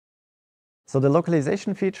So the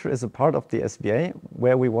localization feature is a part of the SVA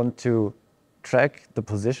where we want to track the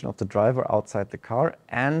position of the driver outside the car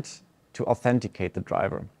and to authenticate the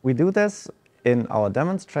driver. We do this in our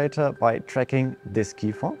demonstrator by tracking this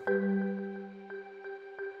key fob.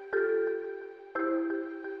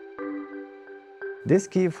 This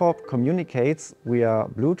key fob communicates via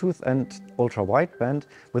Bluetooth and ultra-wideband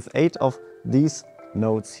with 8 of these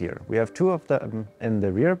nodes here. We have 2 of them in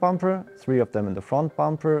the rear bumper, 3 of them in the front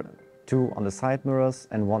bumper, 2 on the side mirrors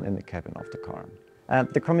and 1 in the cabin of the car. And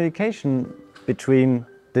the communication between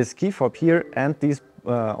this key fob here and these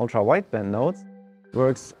ultra-wideband nodes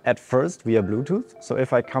works at first via Bluetooth. So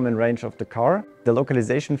if I come in range of the car, the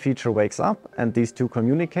localization feature wakes up and these 2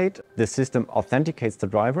 communicate. The system authenticates the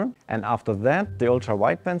driver, and after that the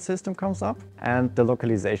ultra-wideband system comes up and the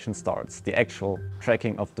localization starts, the actual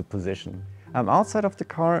tracking of the position. Outside of the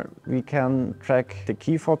car we can track the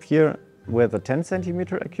key fob here with a 10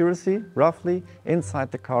 centimeter accuracy, roughly.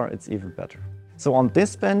 Inside the car it's even better. So on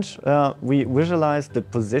this bench we visualize the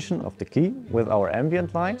position of the key with our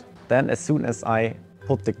ambient light. Then as soon as I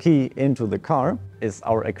put the key into the car, is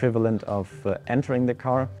our equivalent of entering the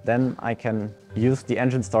car, then I can use the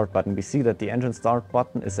engine start button. We see that the engine start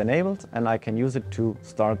button is enabled and I can use it to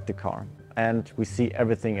start the car. And we see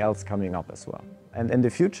everything else coming up as well. And in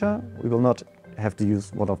the future we will not have to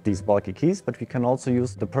use one of these bulky keys, but we can also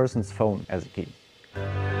use the person's phone as a key.